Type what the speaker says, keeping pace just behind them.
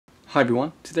Hi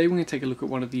everyone, today we're going to take a look at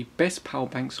one of the best power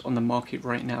banks on the market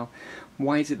right now.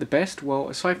 Why is it the best? Well,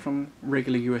 aside from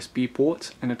regular USB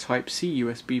ports and a Type-C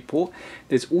USB port,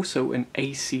 there's also an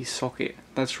AC socket.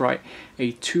 That's right,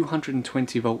 a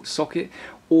 220 volt socket,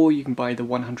 or you can buy the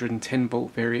 110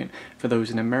 volt variant for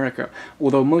those in America.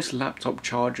 Although most laptop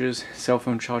chargers, cell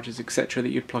phone chargers, etc. that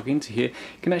you'd plug into here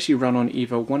can actually run on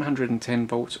either 110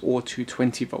 volts or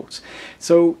 220 volts.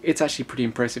 So it's actually pretty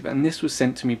impressive, and this was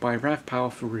sent to me by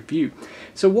RAVPower for review.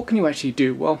 So what can you actually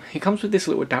do? Well, it comes with this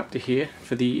little adapter here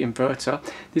for the inverter.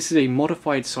 This is a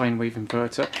modified sine wave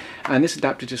inverter, and this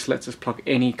adapter just lets us plug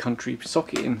any country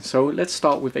socket in. So let's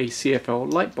start with a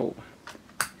CFL light bulb.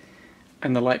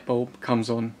 And the light bulb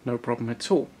comes on no problem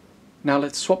at all. Now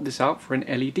let's swap this out for an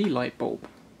LED light bulb.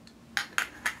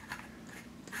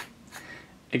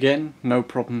 Again, no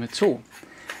problem at all.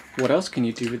 What else can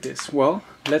you do with this? Well,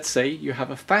 let's say you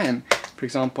have a fan. For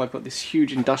example, I've got this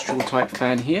huge industrial type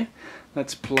fan here.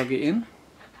 Let's plug it in.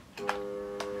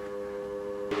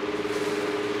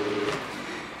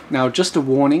 Now, just a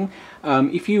warning,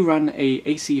 if you run a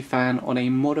AC fan on a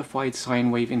modified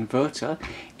sine wave inverter,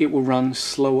 it will run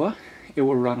slower, it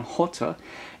will run hotter,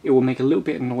 it will make a little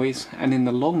bit of noise, and in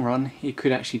the long run it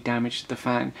could actually damage the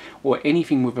fan or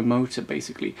anything with a motor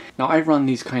basically. Now, I run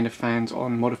these kind of fans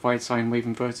on modified sine wave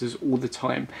inverters all the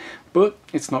time, but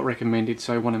it's not recommended,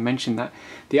 so I want to mention that.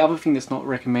 The other thing that's not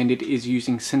recommended is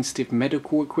using sensitive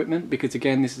medical equipment, because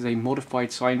again, this is a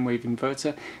modified sine wave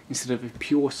inverter instead of a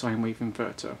pure sine wave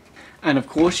inverter. And of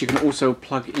course, you can also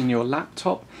plug in your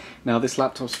laptop. Now, this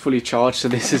laptop's fully charged, so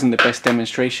this isn't the best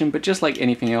demonstration, but just like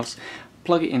anything else,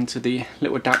 plug it into the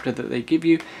little adapter that they give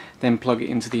you, then plug it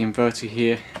into the inverter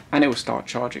here, and it will start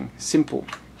charging. Simple.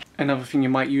 Another thing you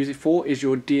might use it for is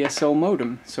your DSL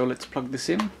modem. So let's plug this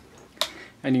in,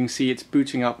 and you can see it's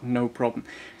booting up no problem.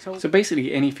 So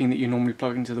basically anything that you normally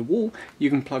plug into the wall, you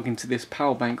can plug into this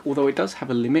power bank, although it does have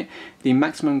a limit. The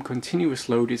maximum continuous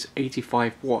load is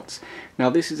 85 watts. Now,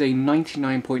 this is a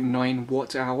 99.9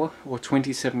 watt hour or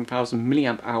 27,000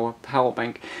 milliamp hour power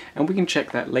bank, and we can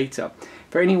check that later.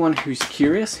 For anyone who's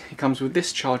curious, it comes with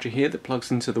this charger here that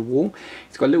plugs into the wall.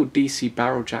 It's got a little DC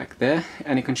barrel jack there,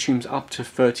 and it consumes up to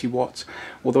 30 watts.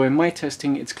 Although in my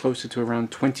testing, it's closer to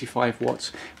around 25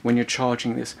 watts when you're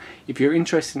charging this. If you're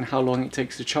interested in how long it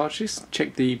takes to charge this,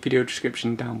 check the video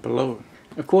description down below.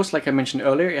 Of course, like I mentioned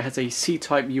earlier, it has a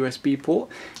C-type USB port,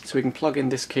 so we can plug in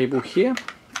this cable here,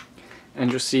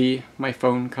 and you'll see my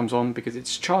phone comes on because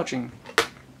it's charging.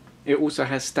 It also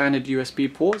has standard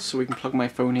USB ports, so we can plug my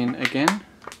phone in again,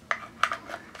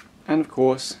 and of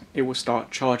course it will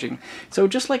start charging. So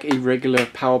just like a regular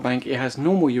power bank, it has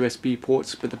normal USB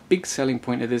ports, but the big selling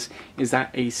point of this is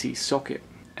that AC socket.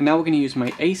 And now we're going to use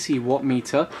my AC watt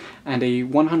meter and a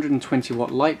 120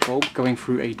 watt light bulb going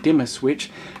through a dimmer switch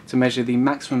to measure the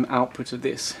maximum output of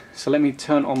this. So let me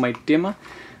turn on my dimmer.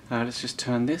 Let's just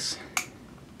turn this.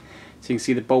 So you can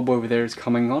see the bulb over there is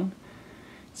coming on.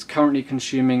 It's currently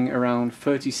consuming around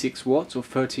 36 watts or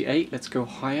 38. Let's go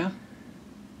higher.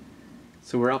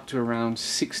 So we're up to around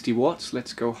 60 watts.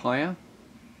 Let's go higher.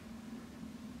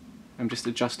 I'm just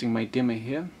adjusting my dimmer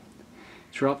here.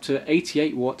 So we're up to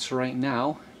 88 watts right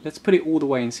now. Let's put it all the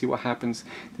way and see what happens.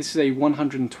 This is a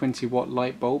 120 watt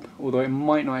light bulb, although it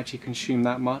might not actually consume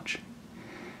that much.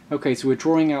 Okay, so we're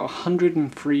drawing out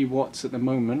 103 watts at the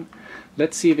moment.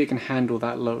 Let's see if it can handle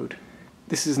that load.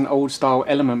 This is an old style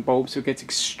element bulb, so it gets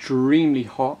extremely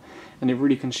hot and it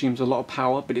really consumes a lot of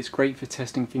power, but it's great for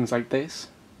testing things like this.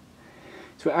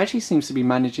 So it actually seems to be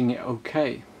managing it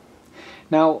okay.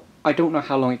 Now, I don't know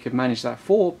how long it could manage that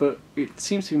for, but it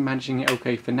seems to be managing it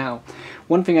okay for now.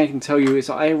 One thing I can tell you is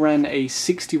I ran a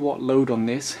 60 watt load on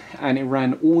this, and it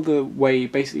ran all the way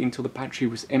basically until the battery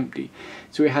was empty.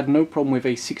 So it had no problem with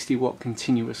a 60 watt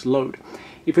continuous load.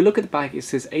 If you look at the back, it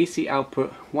says AC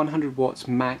output 100 watts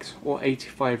max or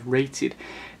 85 rated.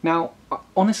 Now,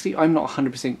 honestly, I'm not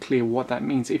 100% clear what that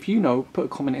means. If you know, put a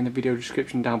comment in the video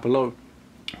description down below.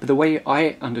 But the way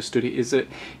I understood it is that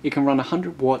it can run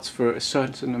 100 watts for a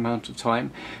certain amount of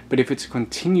time, but if it's a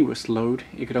continuous load,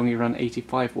 it could only run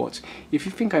 85 watts. If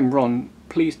you think I'm wrong,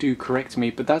 please do correct me,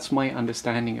 but that's my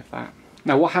understanding of that.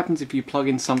 Now, what happens if you plug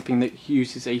in something that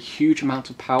uses a huge amount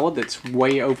of power that's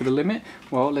way over the limit?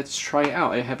 Well, let's try it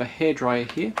out. I have a hairdryer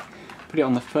here. Put it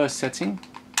on the first setting.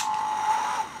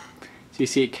 So you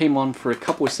see it came on for a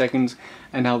couple of seconds,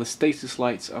 and now the status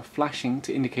lights are flashing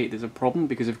to indicate there's a problem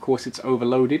because of course it's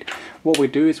overloaded. What we'll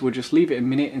do is we'll just leave it a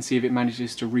minute and see if it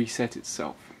manages to reset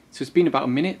itself. So it's been about a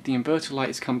minute, the inverter light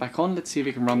has come back on. Let's see if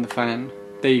it can run the fan.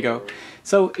 There you go.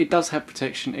 So it does have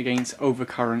protection against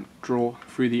overcurrent draw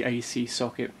through the AC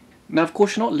socket. Now of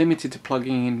course you're not limited to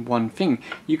plugging in one thing.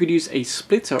 You could use a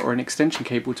splitter or an extension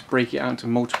cable to break it out into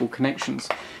multiple connections.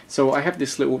 So I have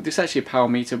this is actually a power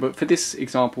meter, but for this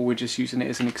example we're just using it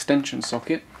as an extension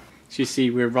socket. So you see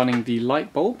we're running the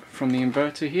light bulb from the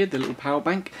inverter here, the little power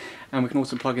bank, and we can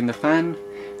also plug in the fan.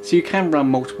 So you can run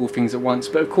multiple things at once,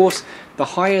 but of course the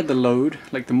higher the load,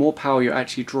 like the more power you're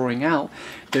actually drawing out,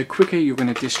 the quicker you're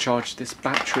going to discharge this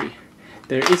battery.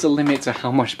 There is a limit to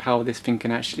how much power this thing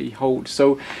can actually hold.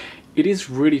 So it is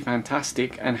really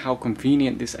fantastic and how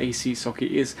convenient this AC socket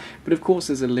is, but of course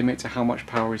there's a limit to how much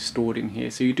power is stored in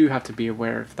here, so you do have to be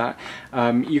aware of that.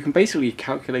 You can basically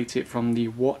calculate it from the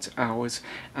watt hours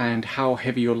and how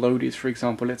heavy your load is. For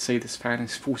example, let's say this fan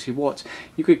is 40 watts,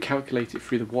 you could calculate it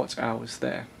through the watt hours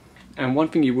there. And one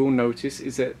thing you will notice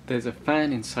is that there's a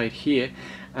fan inside here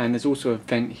and there's also a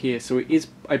vent here, so it is,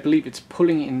 I believe it's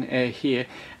pulling in air here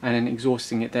and then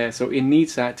exhausting it there, so it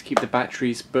needs that to keep the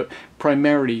batteries, but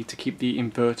primarily to keep the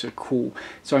inverter cool.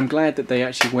 So I'm glad that they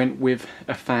actually went with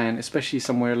a fan, especially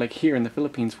somewhere like here in the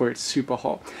Philippines where it's super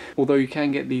hot. Although you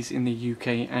can get these in the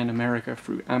UK and America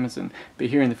through Amazon, but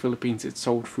here in the Philippines it's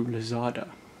sold through Lazada.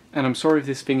 And I'm sorry if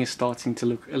this thing is starting to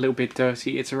look a little bit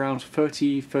dirty. It's around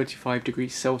 30-35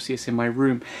 degrees Celsius in my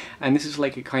room, and this is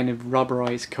like a kind of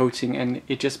rubberized coating and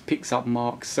it just picks up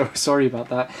marks, so sorry about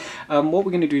that. What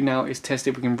we're going to do now is test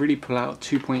if we can really pull out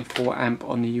 2.4 amp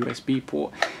on the USB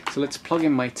port. So let's plug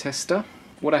in my tester.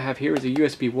 What I have here is a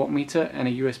USB watt meter and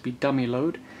a USB dummy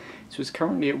load. So it's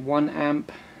currently at 1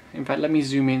 amp. In fact, let me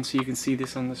zoom in so you can see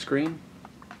this on the screen.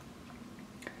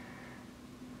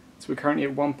 So we're currently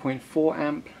at 1.4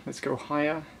 amp, let's go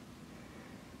higher,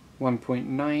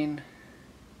 1.9,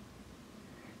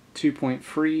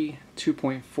 2.3,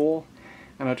 2.4,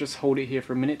 and I'll just hold it here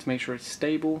for a minute to make sure it's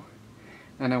stable,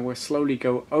 and I will slowly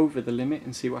go over the limit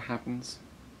and see what happens.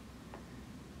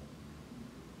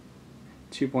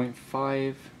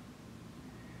 2.5,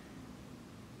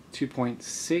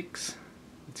 2.6,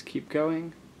 let's keep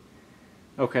going.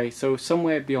 Okay, so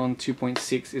somewhere beyond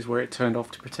 2.6 is where it turned off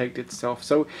to protect itself.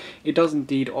 So it does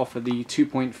indeed offer the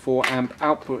 2.4 amp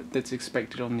output that's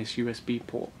expected on this USB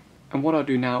port. And what I'll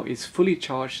do now is fully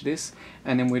charge this,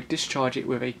 and then we'll discharge it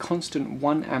with a constant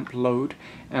 1 amp load,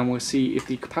 and we'll see if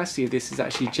the capacity of this is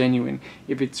actually genuine,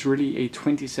 if it's really a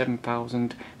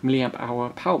 27,000 milliamp hour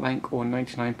power bank or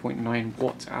 99.9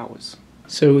 watt hours.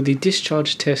 So the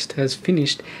discharge test has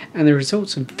finished and the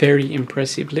results are very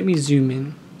impressive. Let me zoom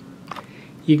in.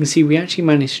 You can see we actually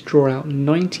managed to draw out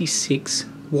 96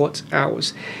 watt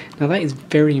hours. Now that is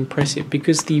very impressive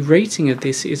because the rating of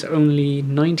this is only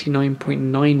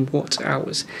 99.9 watt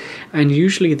hours, and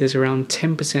usually there's around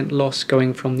 10% loss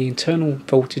going from the internal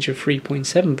voltage of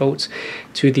 3.7 volts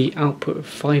to the output of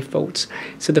 5 volts.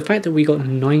 So the fact that we got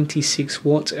 96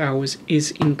 watt hours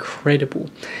is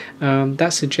incredible.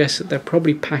 That suggests that they're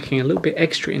probably packing a little bit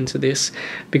extra into this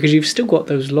because you've still got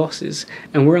those losses,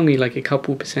 and we're only like a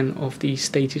couple percent of the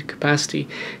stated capacity.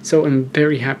 So I'm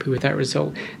very happy with that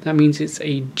result. That means it's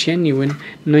a genuine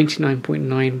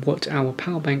 99.9 watt hour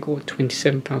power bank or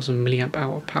 27,000 milliamp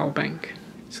hour power bank.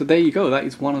 So there you go, that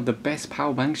is one of the best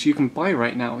power banks you can buy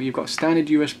right now. You've got standard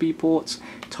USB ports,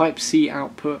 Type-C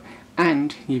output,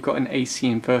 and you've got an AC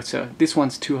inverter. This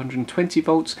one's 220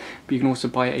 volts, but you can also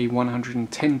buy a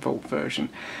 110 volt version.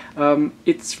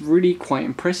 It's really quite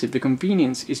impressive. The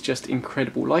convenience is just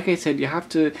incredible. Like I said, you have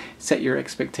to set your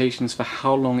expectations for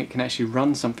how long it can actually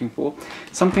run something for.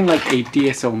 Something like a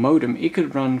DSL modem, it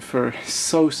could run for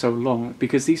so long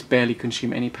because these barely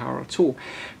consume any power at all.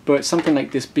 But something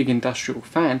like this big industrial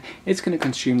fan, it's going to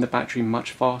consume the battery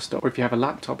much faster, or if you have a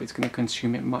laptop, it's going to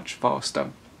consume it much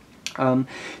faster.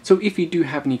 So if you do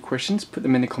have any questions, put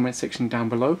them in the comment section down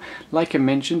below. Like I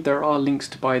mentioned, there are links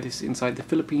to buy this inside the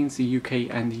Philippines, the UK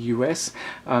and the US.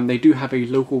 They do have a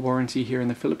local warranty here in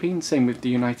the Philippines, same with the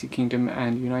United Kingdom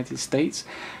and United States.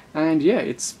 And yeah,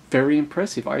 it's very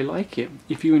impressive. I like it.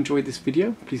 If you enjoyed this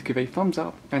video, please give a thumbs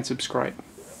up and subscribe.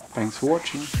 Thanks for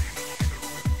watching.